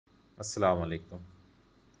अस्सलाम वालेकुम।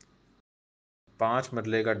 5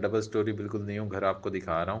 मरले का डबल स्टोरी बिल्कुल न्यू घर आपको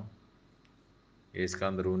दिखा रहा हूँ। ये इसका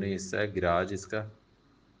अंदरूनी हिस्सा है, गिराज इसका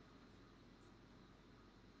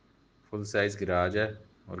फुल साइज़ गिराज है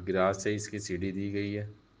और गिराज से इसकी सीढ़ी दी गई है।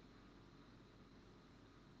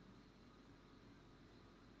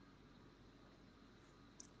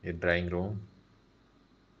 ये ड्राइंग रूम,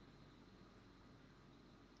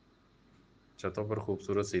 छतों पर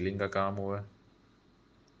खूबसूरत सीलिंग का काम हुआ है।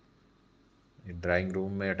 ये ड्राइंग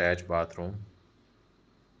रूम में अटैच बाथरूम।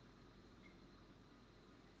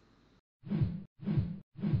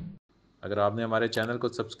 अगर आपने हमारे चैनल को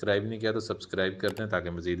सब्सक्राइब नहीं किया तो सब्सक्राइब कर दें ताकि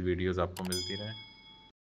मज़ीद वीडियोस आपको मिलती रहें।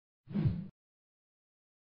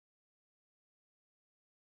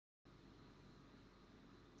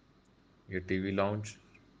 ये टीवी लाउंज,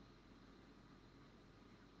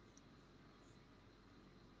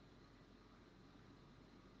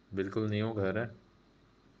 बिल्कुल न्यू घर है।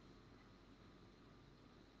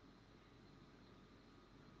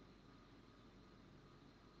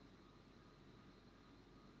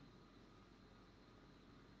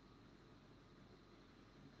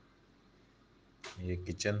 ये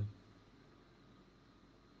किचन,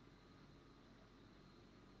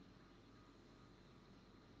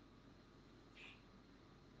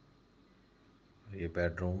 ये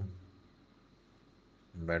बेडरूम।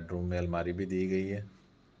 बेडरूम में अलमारी भी दी गई है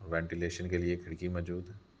और वेंटिलेशन के लिए खिड़की मौजूद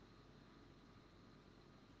है।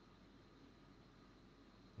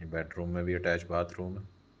 ये बेडरूम में भी अटैच बाथरूम है।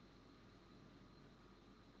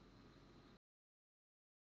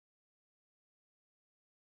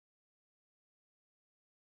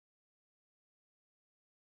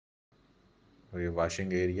 और ये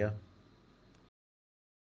वॉशिंग एरिया।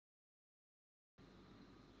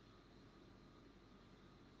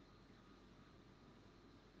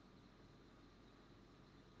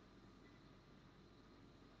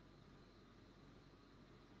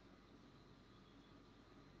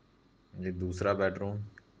 ये दूसरा बेडरूम,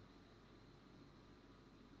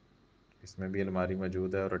 इसमें भी अलमारी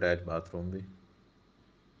मौजूद है और अटैच बाथरूम भी।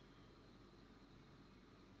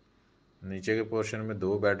 नीचे के पोर्शन में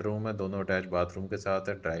 2 बेडरूम है, दोनों अटैच बाथरूम के साथ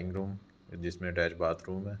है। ड्राइंग रूम जिसमें अटैच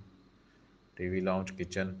बाथरूम है, टीवी लाउंज,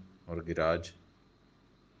 किचन और गिराज।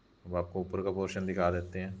 अब आपको ऊपर का पोर्शन दिखा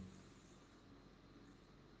देते हैं।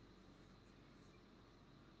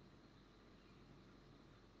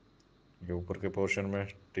 ये ऊपर के पोर्शन में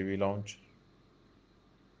टीवी लाउंज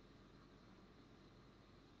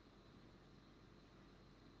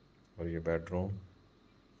और ये बेडरूम।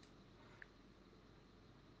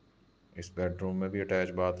 इस बेडरूम में भी अटैच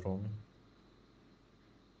बाथरूम है।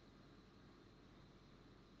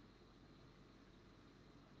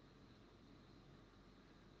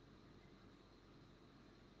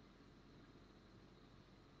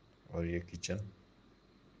 और ये किचन।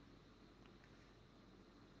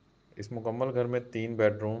 इस मुकम्मल घर में 3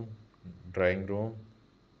 bedroom, drawing room,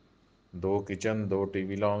 2 kitchen, 2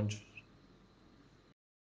 TV lounge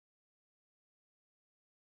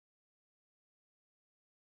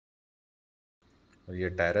और ये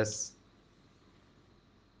टेरेस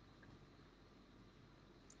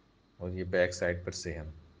और ये बैक साइड पर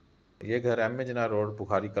सेहन। ये घर जिन्नाह रोड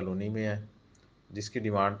बुखारी कॉलोनी में है, जिसकी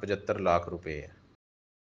डिमांड 75 लाख रुपए है।